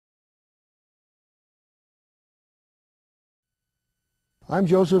I'm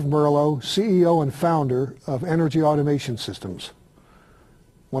Joseph Merlo, CEO and founder of Energy Automation Systems.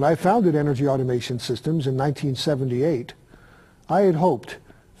 When I founded Energy Automation Systems in 1978, I had hoped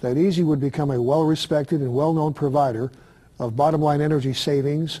that EASY would become a well-respected and well-known provider of bottom-line energy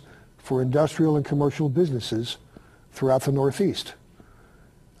savings for industrial and commercial businesses throughout the Northeast.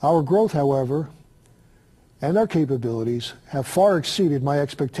 Our growth, however, and our capabilities have far exceeded my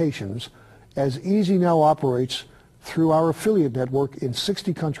expectations, as EASY now operates through our affiliate network in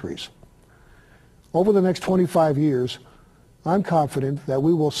 60 countries. Over the next 25 years, I'm confident that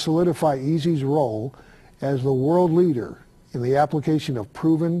we will solidify EASY's role as the world leader in the application of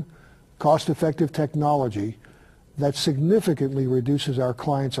proven, cost-effective technology that significantly reduces our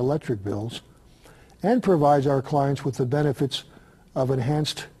clients' electric bills and provides our clients with the benefits of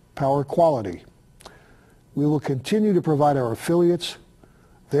enhanced power quality. We will continue to provide our affiliates,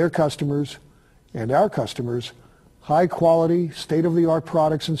 their customers, and our customers high-quality, state-of-the-art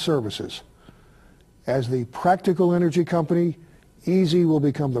products and services. As the practical energy company, EASY will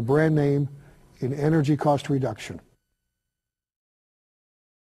become the brand name in energy cost reduction.